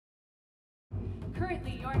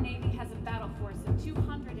Currently, your Navy has a battle force of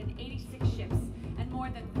 286 ships and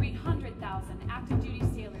more than 300,000 active duty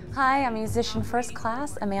sailors. Hi, I'm musician first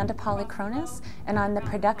class Amanda Polychronis, and I'm the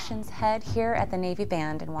productions head here at the Navy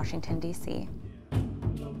Band in Washington, D.C.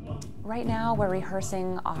 Right now, we're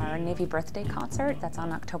rehearsing our Navy birthday concert that's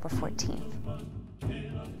on October 14th.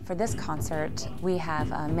 For this concert, we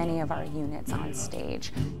have many of our units on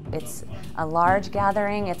stage. It's a large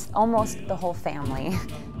gathering, it's almost the whole family.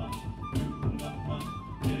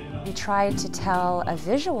 We tried to tell a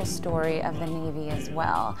visual story of the Navy as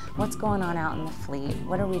well. What's going on out in the fleet?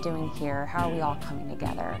 What are we doing here? How are we all coming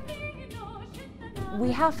together?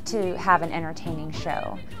 We have to have an entertaining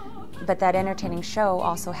show, but that entertaining show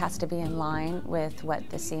also has to be in line with what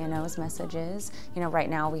the CNO's message is. You know, right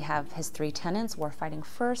now we have his 3 tenets: war fighting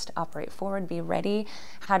first, operate forward, be ready.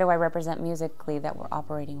 How do I represent musically that we're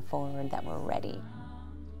operating forward, that we're ready?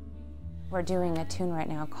 We're doing a tune right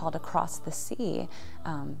now called Across the Sea.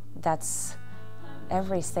 That's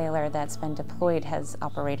every sailor that's been deployed has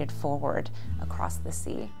operated forward across the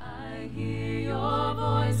sea. I hear your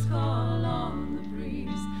voice call on the breeze,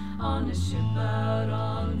 on a ship out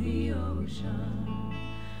on the ocean,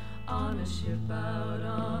 on a ship out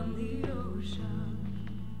on the ocean,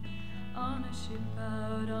 on a ship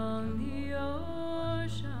out on the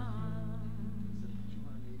ocean.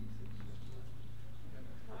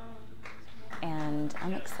 And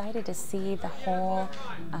I'm excited to see the whole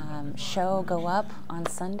show go up on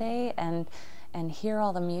Sunday and hear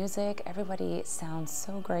all the music. Everybody sounds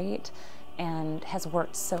so great and has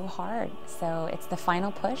worked so hard. So it's the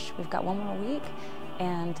final push. We've got one more week,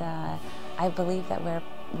 and I believe that we're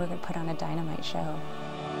going to put on a dynamite show.